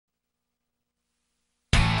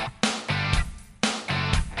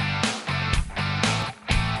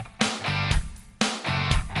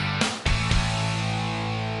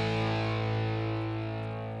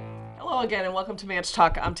Hello again, and welcome to Manch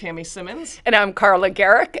Talk. I'm Tammy Simmons. And I'm Carla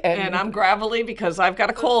Garrick. And I'm gravelly because I've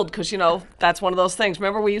got a cold, because, you know, that's one of those things.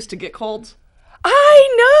 Remember we used to get colds?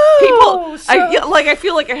 I know! I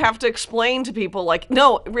feel like I have to explain to people, like,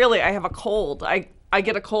 no, really, I have a cold. I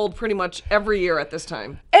get a cold pretty much every year at this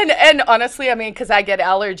time. And honestly, I mean, because I get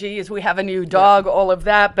allergies, we have a new dog, all of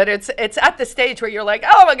that, but it's at the stage where you're like,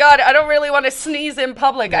 oh my God, I don't really want to sneeze in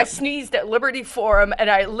public. I sneezed at Liberty Forum, and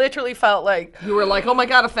I literally felt like... You were like, oh my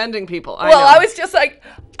God, offending people. I was just like,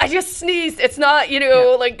 I just sneezed. It's not,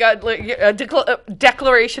 like a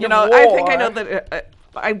declaration of war. I think I know that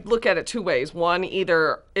I look at it two ways. One,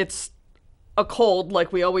 either it's a cold,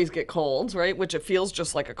 like we always get colds, right? Which it feels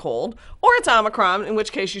just like a cold. Or it's Omicron, in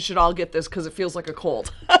which case you should all get this because it feels like a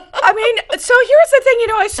cold. I mean, so here's the thing,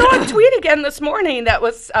 I saw a tweet again this morning that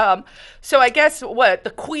was, so I guess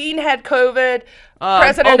the Queen had COVID,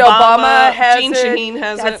 President Obama has Jean Shaheen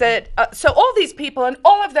has it. So all these people, and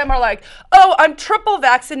all of them are like, oh, I'm triple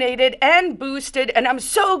vaccinated and boosted, and I'm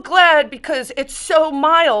so glad because it's so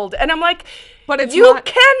mild. And I'm like, but you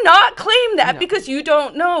cannot claim that because you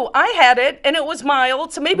don't know. I had it and it was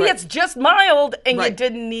mild, so maybe it's just mild and you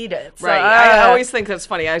didn't need it. So, I always think that's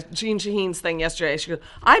funny. Jean Shaheen's thing yesterday, she goes,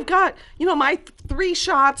 I've got, my 3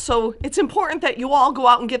 shots, so it's important that you all go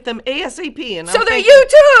out and get them ASAP. And so that you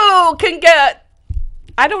too can get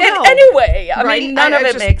I don't know. Anyway, I mean, none of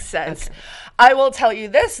it makes sense. Okay. I will tell you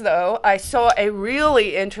this, though. I saw a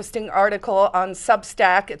really interesting article on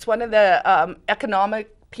Substack. It's one of the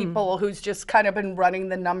economic people who's just kind of been running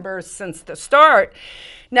the numbers since the start.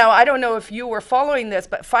 Now, I don't know if you were following this,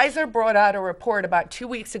 but Pfizer brought out a report about 2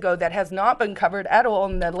 weeks ago that has not been covered at all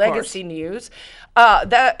in the legacy news.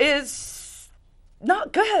 That is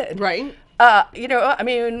not good. Right. I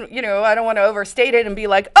don't want to overstate it and be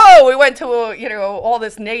like, oh, we went to, all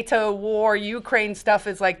this NATO war, Ukraine stuff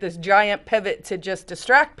is like this giant pivot to just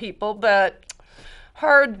distract people, but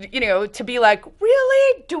hard, to be like, really?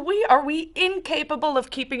 Are we incapable of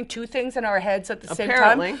keeping 2 things in our heads at the same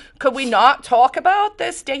time? Could we not talk about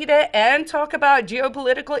this data and talk about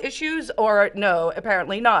geopolitical issues? Or no,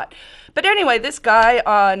 apparently not. But anyway, this guy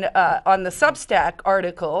on the Substack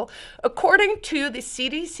article, according to the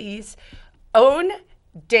CDC's own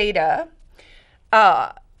data,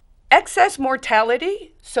 excess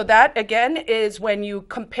mortality, so that again is when you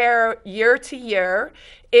compare year to year.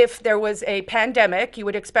 If there was a pandemic, you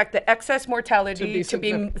would expect the excess mortality to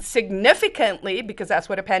be significantly, because that's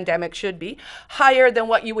what a pandemic should be, higher than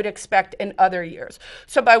what you would expect in other years.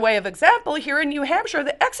 So by way of example, here in New Hampshire,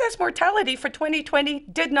 the excess mortality for 2020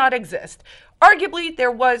 did not exist. Arguably,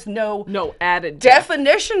 there was no added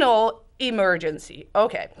definitional emergency.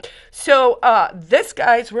 Okay, so this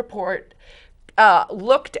guy's report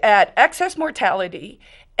looked at excess mortality,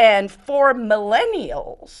 and for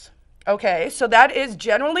millennials, okay, so that is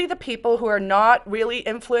generally the people who are not really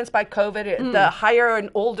influenced by COVID, the higher and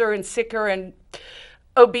older and sicker and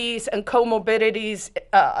obese and comorbidities,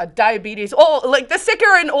 diabetes, all like the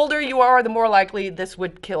sicker and older you are, the more likely this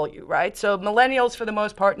would kill you, right? So millennials, for the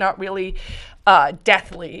most part, not really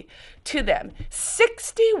deathly to them.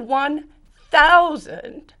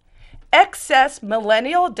 61,000 excess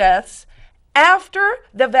millennial deaths after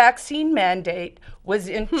the vaccine mandate was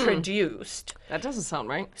introduced. That doesn't sound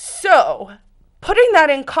right. So, putting that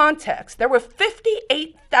in context, there were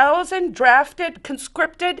 58,000 drafted,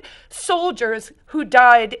 conscripted soldiers who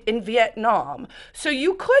died in Vietnam. So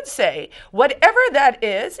you could say, whatever that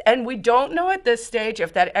is, and we don't know at this stage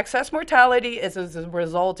if that excess mortality is as a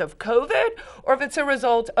result of COVID or if it's a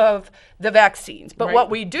result of the vaccines. But what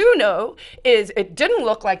we do know is it didn't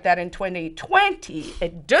look like that in 2020.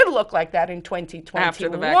 It did look like that in 2021. After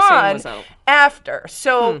the vaccine was out.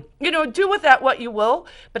 So, do with that what you will.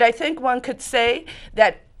 But I think one could say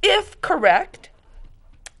that if correct,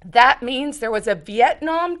 that means there was a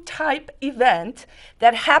Vietnam-type event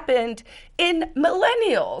that happened in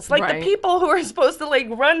millennials, like the people who are supposed to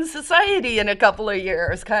run society in a couple of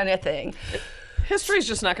years kind of thing. History's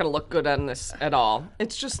just not going to look good on this at all.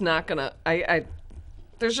 It's just not going to,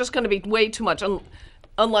 there's just going to be way too much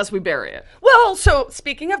unless we bury it. Well, so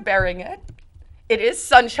speaking of burying it, it is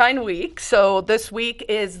Sunshine Week. So this week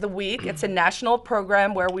is the week. It's a national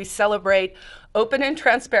program where we celebrate open and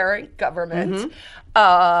transparent government.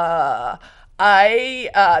 There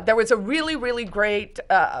was a really, really great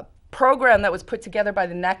program that was put together by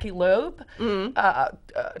the Naki Loeb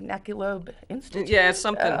Institute. Yeah, it's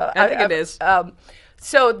something. I think it is.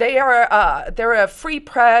 So they're a free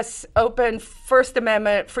press, open First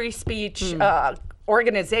Amendment, free speech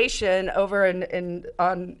organization over in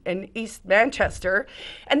East Manchester,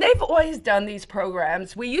 and they've always done these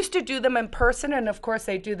programs. We used to do them in person, and of course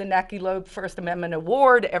they do the Naki Loeb First Amendment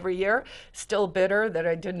Award every year. Still bitter that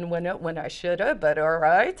I didn't win it when I should have, but all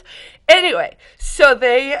right. Anyway, so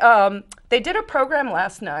they did a program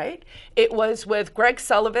last night. It was with Greg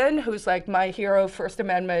Sullivan, who's like my hero, First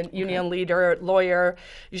Amendment union leader, lawyer,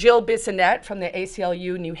 Gilles Bissonnette from the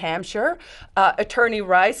ACLU New Hampshire, Attorney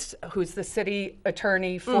Rice, who's the city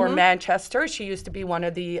attorney for Manchester. She used to be one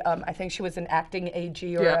of the, I think she was an acting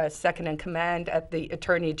AG or a second in command at the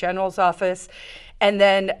Attorney General's office. And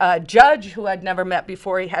then a judge who I'd never met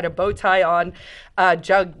before, he had a bow tie on,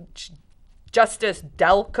 Justice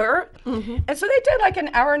Delker. And so they did like an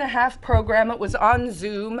hour-and-a-half program. It was on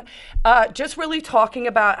Zoom, just really talking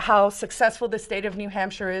about how successful the state of New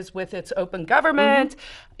Hampshire is with its open government.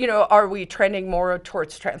 You know, are we trending more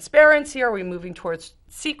towards transparency? Are we moving towards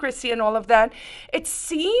secrecy and all of that? It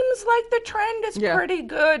seems like the trend is pretty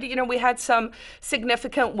good. You know, we had some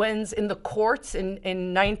significant wins in the courts in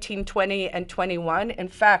 1920 and 21. In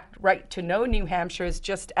fact, Right to Know New Hampshire has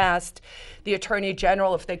just asked the Attorney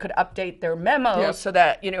General if they could update their memo so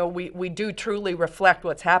that, you know, we do truly reflect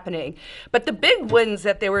what's happening. But the big wins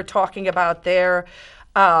that they were talking about there,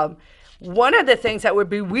 one of the things that would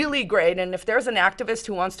be really great, and if there's an activist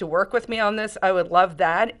who wants to work with me on this, I would love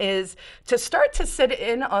that, is to start to sit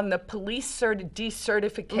in on the police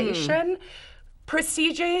decertification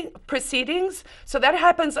proceedings. So that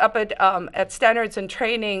happens up at Standards and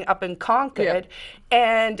Training up in Concord,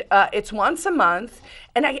 and it's once a month.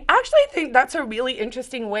 And I actually think that's a really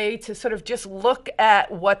interesting way to sort of just look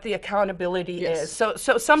at what the accountability is. So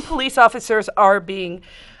some police officers are being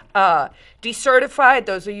decertified.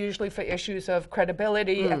 Those are usually for issues of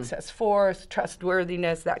credibility, excess force,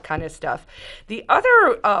 trustworthiness, that kind of stuff. The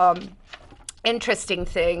other interesting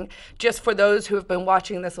thing, just for those who have been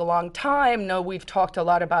watching this a long time, know we've talked a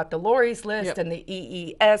lot about the Lori's List and the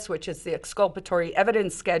EES, which is the Exculpatory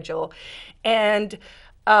Evidence Schedule. And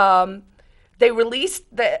they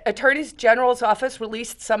released, the Attorney General's office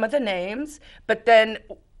released some of the names, but then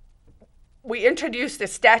we introduced a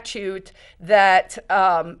statute that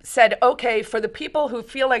said, okay, for the people who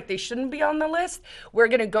feel like they shouldn't be on the list, we're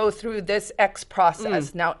going to go through this X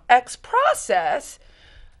process. Now, X process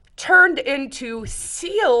turned into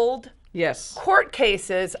sealed court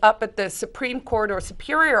cases up at the Supreme Court or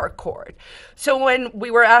Superior Court. So when we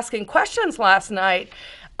were asking questions last night,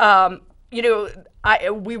 you know,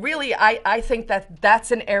 I think that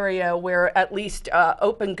that's an area where at least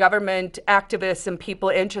open government activists and people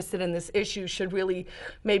interested in this issue should really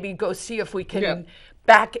maybe go see if we can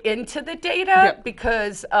back into the data,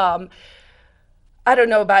 because I don't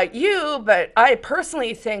know about you, but I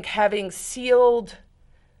personally think having sealed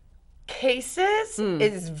cases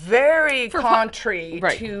is very contrary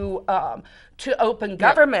to open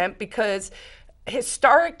government, because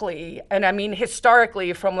historically, and I mean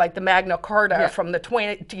historically from like the Magna Carta from the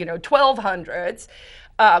 1200s,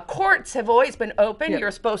 courts have always been open.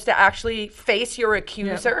 You're supposed to actually face your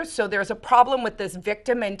accuser. So there's a problem with this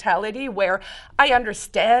victim mentality where I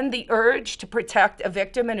understand the urge to protect a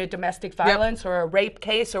victim in a domestic violence or a rape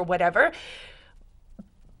case or whatever.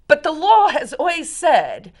 But the law has always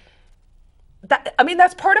said that, I mean,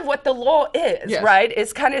 that's part of what the law is, right?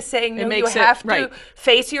 It's kind of saying, no, you have to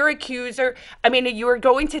face your accuser. I mean, you are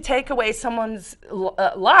going to take away someone's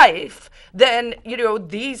life, then, you know,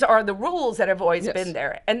 these are the rules that have always been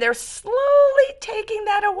there. And they're slowly taking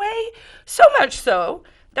that away, so much so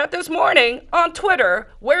that this morning on Twitter,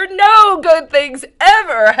 where no good things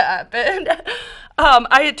ever happened,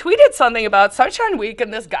 I had tweeted something about Sunshine Week,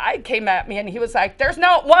 and this guy came at me and he was like, there's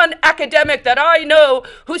not one academic that I know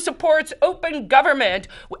who supports open government.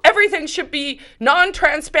 Everything should be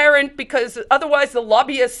non-transparent because otherwise the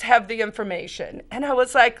lobbyists have the information. And I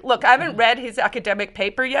was like, look, I haven't read his academic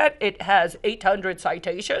paper yet. It has 800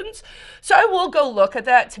 citations. So I will go look at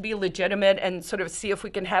that to be legitimate and sort of see if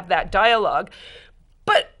we can have that dialogue.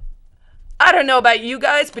 But I don't know about you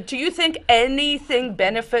guys, but do you think anything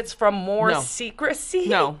benefits from more secrecy?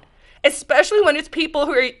 No. Especially when it's people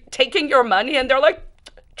who are taking your money and they're like,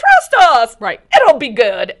 trust us. Right. It'll be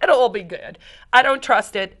good. It'll all be good. I don't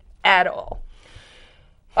trust it at all.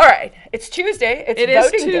 All right. It's Tuesday. It is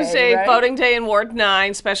Tuesday, right? Voting day in Ward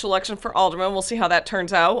 9, special election for alderman. We'll see how that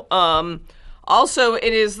turns out. Also,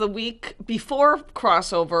 it is the week before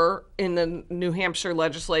crossover in the New Hampshire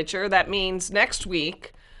legislature. That means next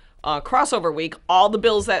week, crossover week, all the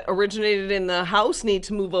bills that originated in the House need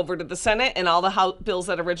to move over to the Senate, and all the bills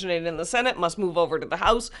that originated in the Senate must move over to the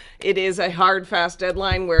House. It is a hard, fast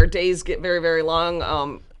deadline where days get very, very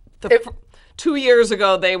long. 2 years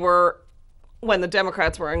ago, they were when the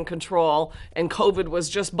Democrats were in control and COVID was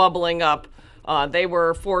just bubbling up, they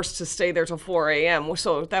were forced to stay there till 4 a.m.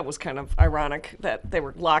 So that was kind of ironic that they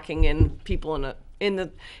were locking in people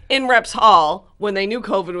in Reps Hall when they knew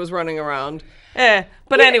COVID was running around.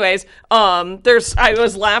 But anyways, I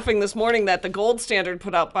was laughing this morning that the gold standard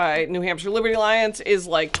put out by New Hampshire Liberty Alliance is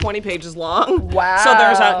like 20 pages long. Wow. So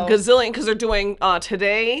there's a gazillion, because they're doing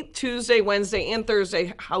today, Tuesday, Wednesday, and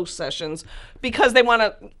Thursday House sessions, because they want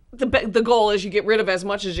to, the goal is you get rid of as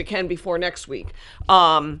much as you can before next week.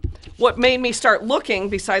 What made me start looking,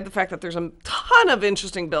 beside the fact that there's a ton of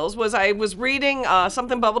interesting bills, was I was reading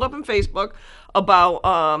something bubbled up on Facebook about,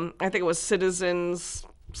 I think it was Citizens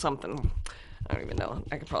something. I don't even know.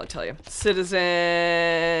 I could probably tell you.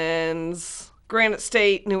 Citizens, Granite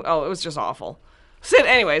State, it was just awful.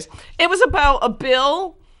 Anyways, it was about a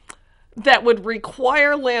bill that would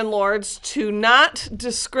require landlords to not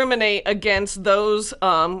discriminate against those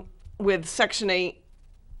with Section 8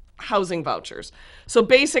 housing vouchers. So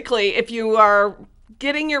basically, if you are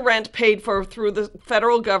getting your rent paid for through the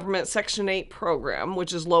federal government Section 8 program,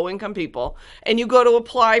 which is low-income people, and you go to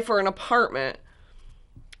apply for an apartment,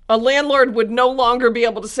 a landlord would no longer be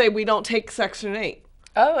able to say, we don't take Section 8.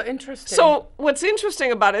 Oh, interesting. So what's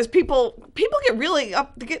interesting about it is people get really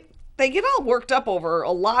they get all worked up over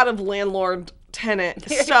a lot of landlord tenant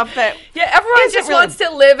stuff that everyone just wants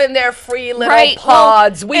to live in their free little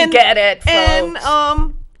pods. We get it, folks.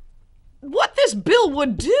 And what this bill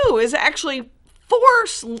would do is actually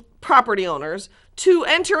force property owners to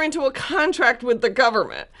enter into a contract with the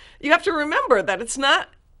government. You have to remember that it's not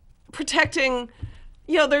protecting.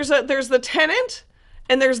 There's the tenant,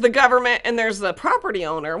 and there's the government, and there's the property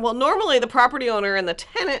owner. Well, normally the property owner and the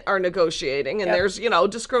tenant are negotiating, and there's,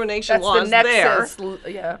 discrimination laws there.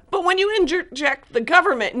 Yeah. But when you interject the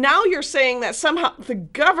government, now you're saying that somehow the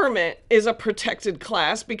government is a protected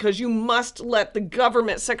class because you must let the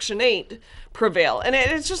government Section 8 prevail. And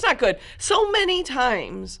it's just not good. So many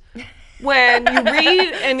times when you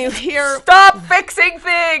read and you hear... Stop fixing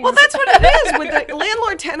things! Well, that's what it is with the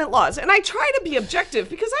landlord-tenant laws. And I try to be objective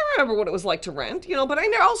because I remember what it was like to rent, but I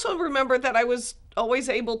also remember that I was always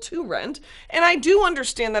able to rent. And I do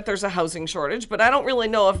understand that there's a housing shortage, but I don't really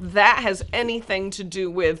know if that has anything to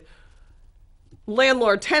do with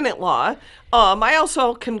landlord-tenant law. I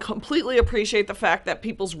also can completely appreciate the fact that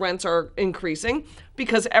people's rents are increasing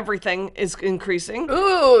because everything is increasing.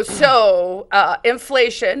 Ooh, so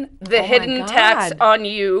inflation, the hidden tax on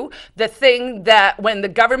you, the thing that when the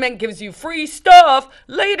government gives you free stuff,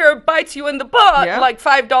 later bites you in the butt, like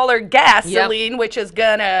 $5 gasoline, which is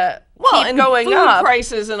gonna keep going food up.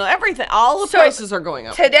 Prices and everything, all the prices are going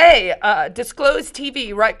up. Today, Disclosed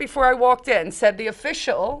TV, right before I walked in, said the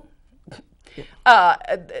official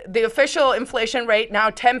inflation rate now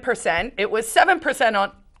 10%. It was 7%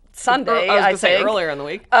 on Sunday, I was going to say think. earlier in the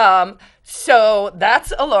week. So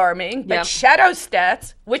that's alarming. But Shadow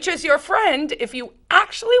Stats, which is your friend, if you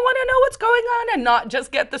actually want to know what's going on and not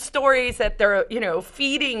just get the stories that they're,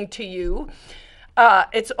 feeding to you,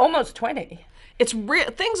 it's almost 20.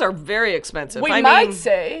 Things are very expensive. We might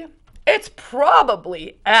say it's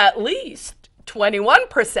probably at least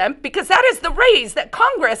 21%, because that is the raise that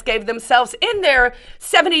Congress gave themselves in their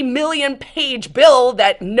 70 million page bill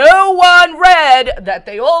that no one read, that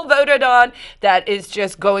they all voted on, that is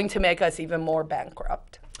just going to make us even more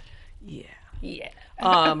bankrupt. Yeah.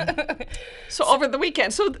 So over the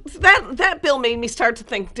weekend, that bill made me start to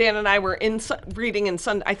think. Dan and I were reading in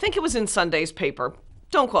I think it was in Sunday's paper.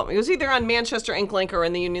 Don't quote me. It was either on Manchester Inklink or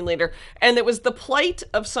in the Union Leader, and it was the plight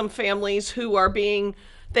of some families who are being,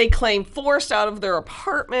 they claim, forced out of their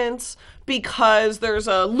apartments because there's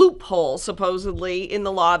a loophole, supposedly, in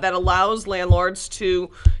the law that allows landlords to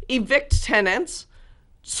evict tenants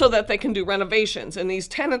so that they can do renovations. And these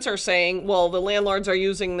tenants are saying, well, the landlords are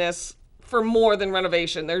using this for more than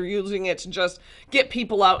renovation. They're using it to just get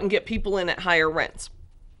people out and get people in at higher rents.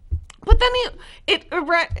 But then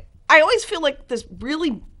I always feel like this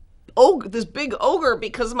really this big ogre,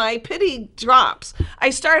 because my pity drops. I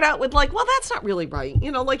start out with well, that's not really right.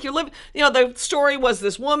 You're living, the story was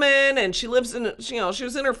this woman, and she lives in, she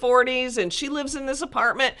was in her 40s, and she lives in this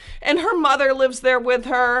apartment, and her mother lives there with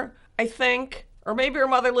her, I think, or maybe her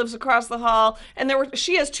mother lives across the hall, and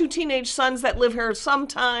she has 2 teenage sons that live here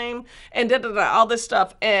sometime, and all this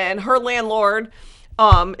stuff, and her landlord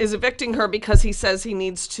is evicting her because he says he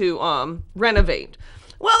needs to renovate.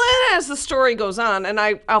 Well, then as the story goes on, and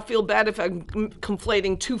I'll feel bad if I'm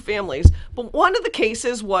conflating 2 families, but one of the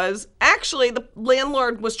cases was actually the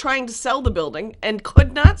landlord was trying to sell the building and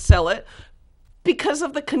could not sell it because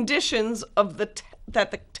of the conditions of that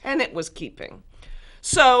the tenant was keeping.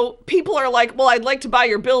 So people are like, well, I'd like to buy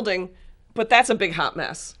your building, but that's a big hot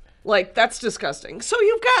mess. Like, that's disgusting. So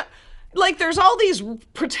you've got, like, there's all these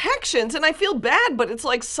protections, and I feel bad, but it's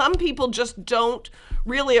like some people just don't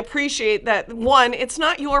really appreciate that. One, it's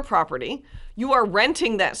not your property. You are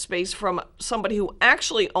renting that space from somebody who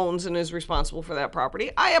actually owns and is responsible for that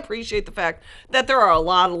property. I appreciate the fact that there are a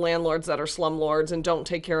lot of landlords that are slumlords and don't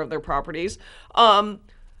take care of their properties. But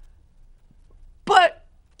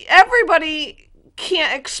everybody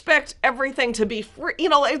can't expect everything to be free. You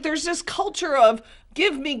know, there's this culture of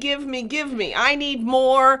give me, give me, give me. I need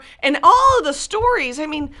more. And all of the stories, I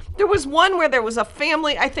mean, there was one where there was a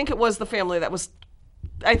family, I think it was the family that was,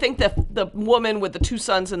 I think the woman with the 2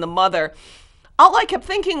 sons and the mother. All I kept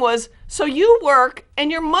thinking was, so you work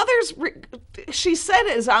and your mother's, she said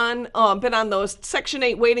is on, been on those Section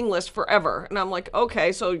 8 waiting list forever. And I'm like,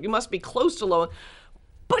 okay, so you must be close to low.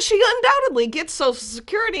 But she undoubtedly gets Social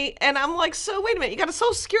Security. And I'm like, so wait a minute, you got a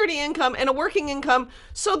Social Security income and a working income.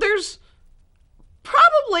 So there's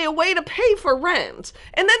probably a way to pay for rent.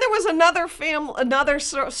 And then there was another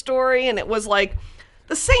story, and it was like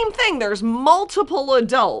the same thing. There's multiple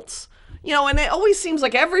adults, you know, and it always seems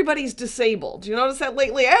like everybody's disabled. You notice that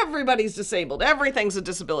lately? Everybody's disabled. Everything's a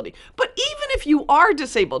disability. But even if you are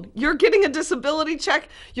disabled, you're getting a disability check,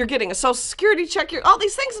 you're getting a Social Security check, all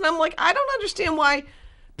these things. And I'm like, I don't understand why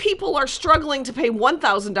people are struggling to pay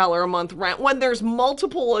 $1,000 a month rent when there's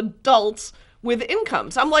multiple adults with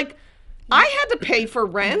incomes. I'm like, I had to pay for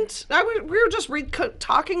rent. We were just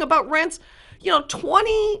talking about rents, you know,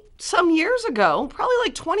 20 some years ago, probably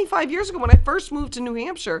like 25 years ago when I first moved to New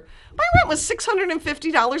Hampshire. My rent was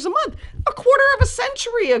 $650 a month, a quarter of a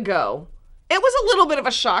century ago. It was a little bit of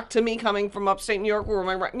a shock to me coming from upstate New York where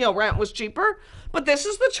my rent was cheaper, but this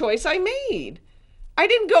is the choice I made. I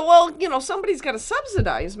didn't go, well, you know, somebody's got to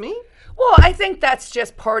subsidize me. Well, I think that's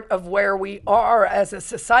just part of where we are as a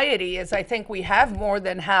society, is I think we have more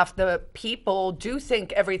than half the people do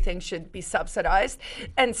think everything should be subsidized.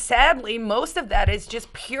 And sadly, most of that is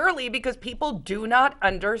just purely because people do not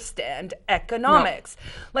understand economics.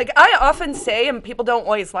 No. Like I often say, and people don't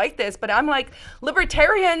always like this, but I'm like,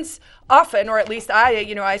 libertarians often, or at least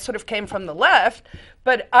I sort of came from the left,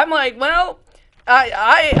 but I'm like, well,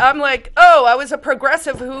 I'm like, oh, I was a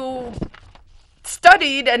progressive who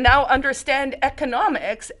studied and now understand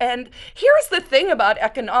economics. And here's the thing about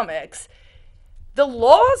economics. The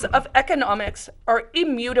laws of economics are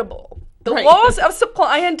immutable. The laws of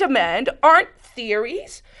supply and demand aren't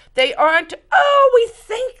theories. They aren't, oh, we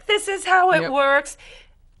think this is how it works.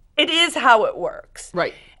 It is how it works.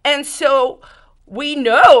 Right. And so we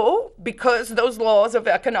know, because those laws of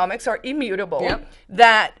economics are immutable,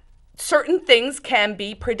 that certain things can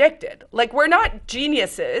be predicted. Like, we're not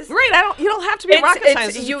geniuses. Right, you don't have to be a rocket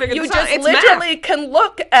scientist to figure this out. You just literally can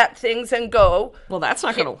look at things and go, well, that's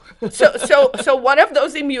not going to So one of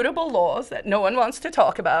those immutable laws that no one wants to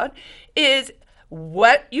talk about is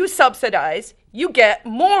what you subsidize, you get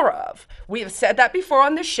more of. We have said that before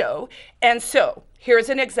on the show. And so here's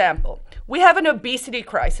an example. We have an obesity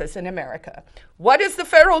crisis in America. What does the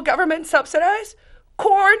federal government subsidize?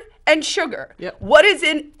 Corn and sugar. Yep. What is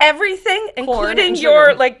in everything, including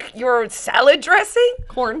your salad dressing?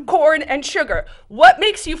 Corn and sugar. What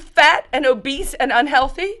makes you fat and obese and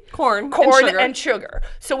unhealthy? Corn and sugar.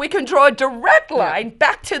 So we can draw a direct line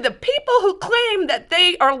back to the people who claim that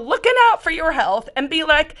they are looking out for your health and be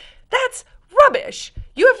like, that's rubbish.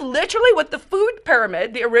 You have literally, with the food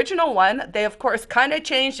pyramid, the original one, they of course kind of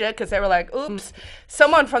changed it because they were like, oops,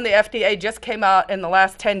 someone from the FDA just came out in the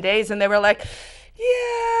last 10 days and they were like,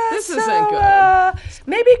 yeah, this isn't good.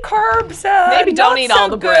 Maybe carbs. Maybe don't eat all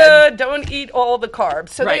the bread. Don't eat all the carbs.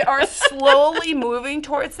 So they are slowly moving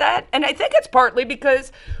towards that, and I think it's partly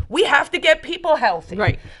because we have to get people healthy.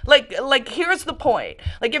 Right. Like here's the point.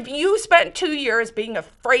 Like if you spent 2 years being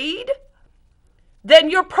afraid,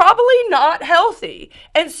 then you're probably not healthy.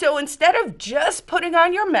 And so instead of just putting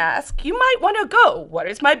on your mask, you might want to go, what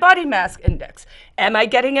is my body mass index? Am I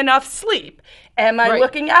getting enough sleep? Am I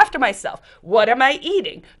looking after myself? What am I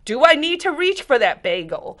eating? Do I need to reach for that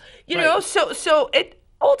bagel? You know, so it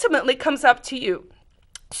ultimately comes up to you.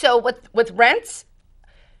 So with rents,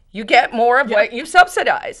 you get more of what you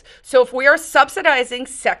subsidize. So if we are subsidizing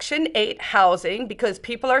Section 8 housing because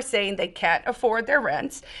people are saying they can't afford their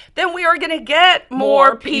rents, then we are going to get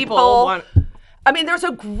more people. I mean, there's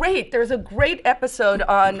a great episode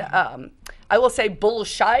on, I will say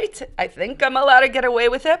bullshit. I think I'm allowed to get away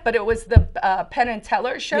with it, but it was the Penn and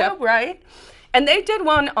Teller show, right? And they did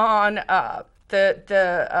one on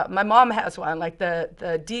my mom has one, like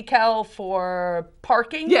the decal for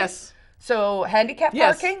parking. Yes. So handicap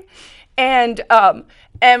parking. And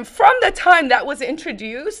And from the time that was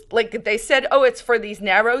introduced, like they said, oh, it's for these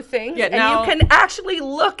narrow things. Yeah, and now, you can actually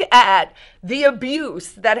look at the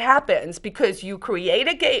abuse that happens because you create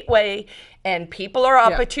a gateway and people are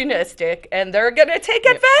opportunistic and they're going to take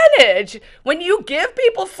advantage. When you give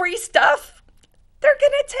people free stuff, they're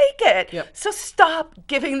going to take it. Yep. So stop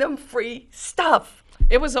giving them free stuff.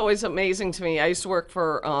 It was always amazing to me. I used to work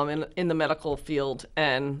for in the medical field,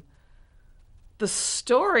 and the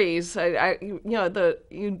stories,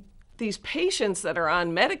 these patients that are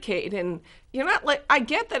on Medicaid, and you're not like, I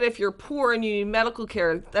get that if you're poor and you need medical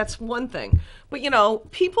care, that's one thing. But,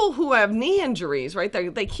 people who have knee injuries, right?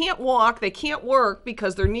 They can't walk, they can't work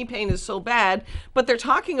because their knee pain is so bad, but they're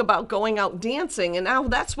talking about going out dancing, and now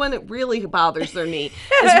that's when it really bothers their knee,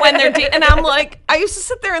 is when they're, and I'm like, I used to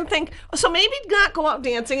sit there and think, so maybe not go out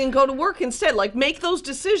dancing and go to work instead. Like, make those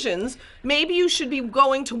decisions. Maybe you should be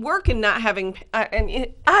going to work and not having,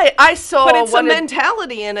 I saw, but it's a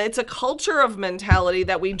mentality, and it's a culture of mentality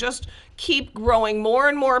that we just keep growing more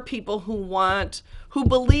and more people who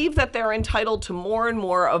believe that they're entitled to more and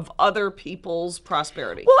more of other people's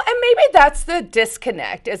prosperity. Well, and maybe that's the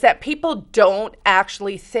disconnect, is that people don't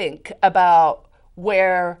actually think about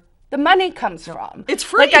where the money comes from. It's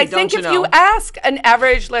free, like, I think if you ask an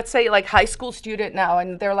average, let's say, like, high school student now,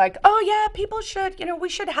 and they're like, oh, yeah, people should, we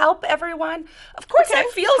should help everyone. Of course, it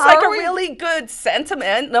feels like a really good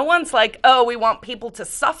sentiment. No one's like, oh, we want people to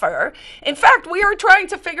suffer. In fact, we are trying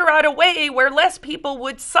to figure out a way where less people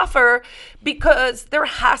would suffer, because there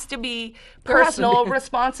has to be personal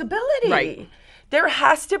responsibility. Right. There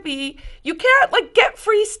has to be, you can't, like, get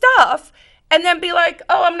free stuff and then be like,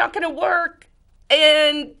 oh, I'm not going to work,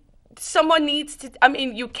 and someone needs to,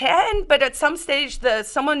 you can, but at some stage,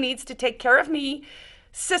 someone needs to take care of me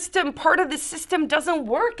part of the system doesn't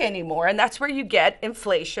work anymore. And that's where you get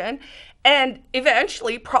inflation and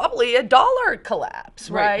eventually probably a dollar collapse,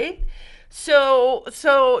 right? So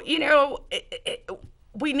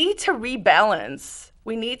we need to rebalance.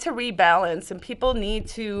 And people need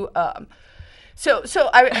to, So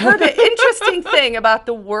I heard an interesting thing about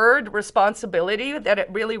the word responsibility that it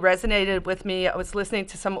really resonated with me. I was listening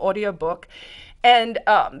to some audiobook, and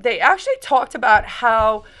they actually talked about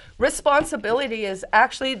how responsibility is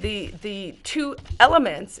actually the two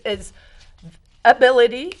elements is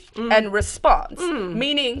ability and response,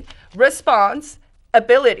 meaning response,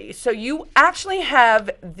 ability. So you actually have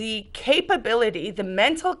the capability, the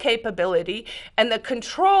mental capability, and the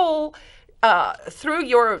control through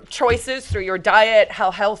your choices, through your diet, how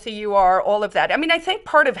healthy you are, all of that. I think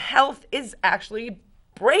part of health is actually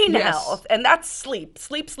brain health, and that's sleep.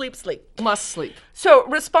 Must sleep. So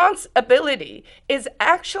responsibility is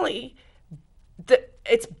actually,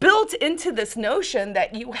 it's built into this notion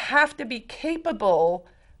that you have to be capable,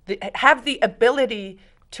 have the ability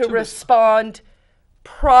to respond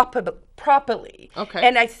properly. Okay.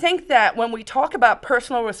 And I think that when we talk about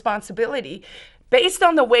personal responsibility, based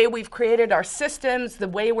on the way we've created our systems, the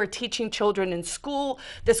way we're teaching children in school,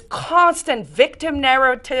 this constant victim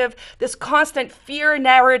narrative, this constant fear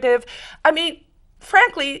narrative.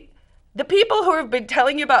 Frankly, the people who have been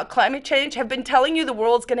telling you about climate change have been telling you the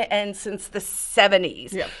world's going to end since the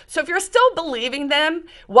 70s. Yeah. So if you're still believing them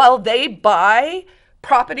while they buy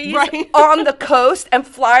properties on the coast and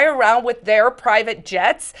fly around with their private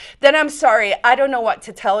jets, then I'm sorry, I don't know what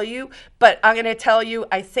to tell you, but I'm going to tell you,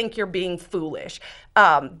 I think you're being foolish.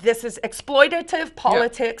 This is exploitative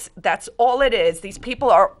politics. That's all it is. These people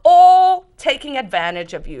are all taking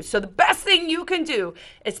advantage of you. So the best thing you can do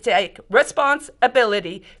is take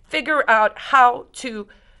responsibility, figure out how to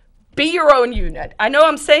be your own unit. I know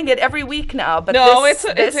I'm saying it every week now, but this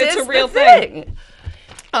is a real thing.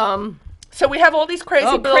 So we have all these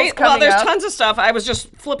crazy bills coming well, there's up. tons of stuff. I was just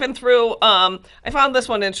flipping through. I found this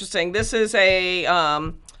one interesting. This is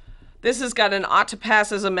this has got an ought to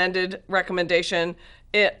pass as amended recommendation.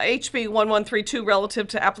 HB 1132 relative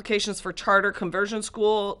to applications for charter conversion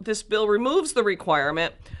school. This bill removes the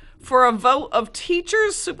requirement for a vote of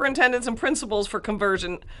teachers, superintendents, and principals for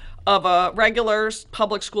conversion of a regular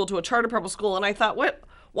public school to a charter public school. And I thought, why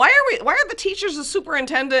are the teachers, the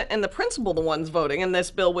superintendent, and the principal the ones voting? And this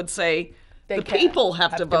bill would say the people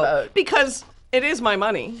have to vote because it is my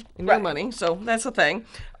money, your money. So that's the thing.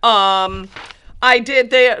 There's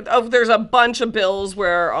a bunch of bills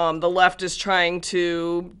where the left is trying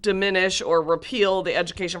to diminish or repeal the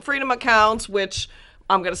education freedom accounts, which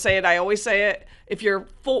I'm going to say it. I always say it. If you're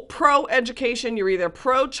pro-education, you're either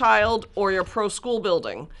pro-child or you're pro-school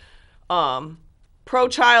building.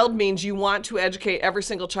 Pro-child means you want to educate every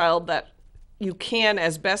single child that you can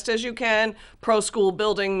as best as you can. Pro-school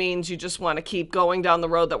building means you just want to keep going down the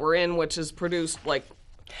road that we're in, which has produced like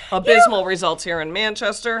Abysmal results here in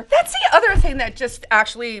Manchester. That's the other thing that just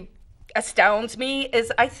actually astounds me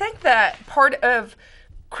is I think that part of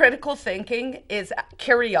critical thinking is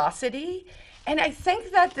curiosity. And I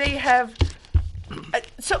think that they have,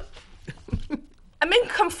 so I'm being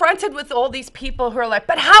confronted with all these people who are like,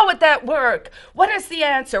 but how would that work? What is the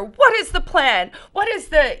answer? What is the plan? What is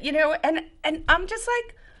the, and I'm just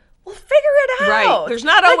like, well, figure it out. Right. There's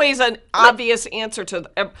not always an obvious answer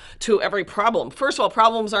to every problem. First of all,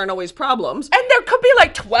 problems aren't always problems. And there could be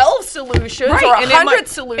like 12 solutions or 100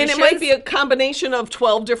 solutions. And it might be a combination of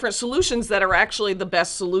 12 different solutions that are actually the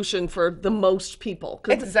best solution for the most people.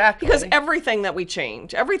 Exactly. Because everything that we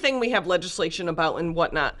change, everything we have legislation about and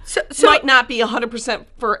whatnot, might not be 100%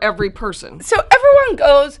 for every person. So everyone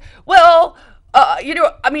goes, well,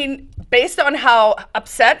 based on how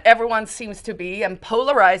upset everyone seems to be and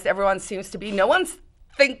polarized everyone seems to be, no one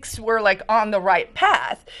thinks we're like on the right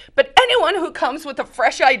path. But anyone who comes with a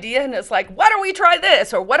fresh idea and is like, why don't we try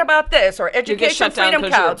this? Or what about this? Or education freedom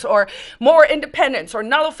counts, or more independence, or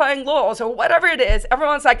nullifying laws, or whatever it is,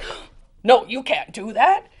 everyone's like, no, you can't do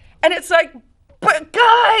that. And it's like, but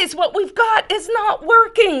guys, what we've got is not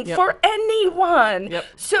working for anyone.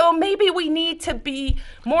 So maybe we need to be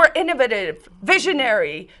more innovative,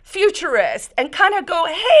 visionary, futurist, and kind of go,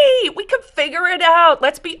 hey, we can figure it out.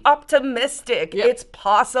 Let's be optimistic. It's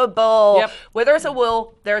possible. Where there's a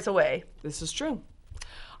will, there's a way. This is true.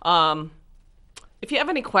 If you have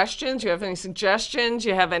any questions, you have any suggestions,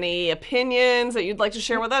 you have any opinions that you'd like to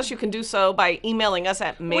share with us, you can do so by emailing us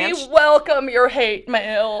at Manch. We welcome your hate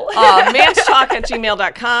mail.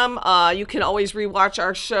 manchtalk@gmail.com. You can always rewatch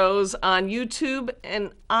our shows on YouTube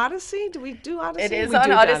and Odyssey. Do we do Odyssey? It is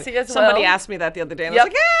on Odyssey as well. Somebody asked me that the other day, and I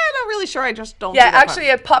was like, I'm not really sure. I just don't. Yeah, actually,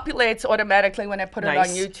 it populates automatically when I put it on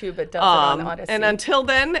YouTube. It does it on Odyssey. And until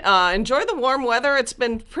then, enjoy the warm weather. It's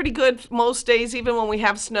been pretty good most days. Even when we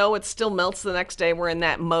have snow, it still melts the next day. We're in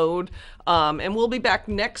that mode. And we'll be back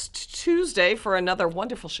next Tuesday for another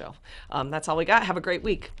wonderful show. That's all we got. Have a great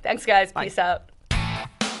week. Thanks, guys. Bye. Peace out.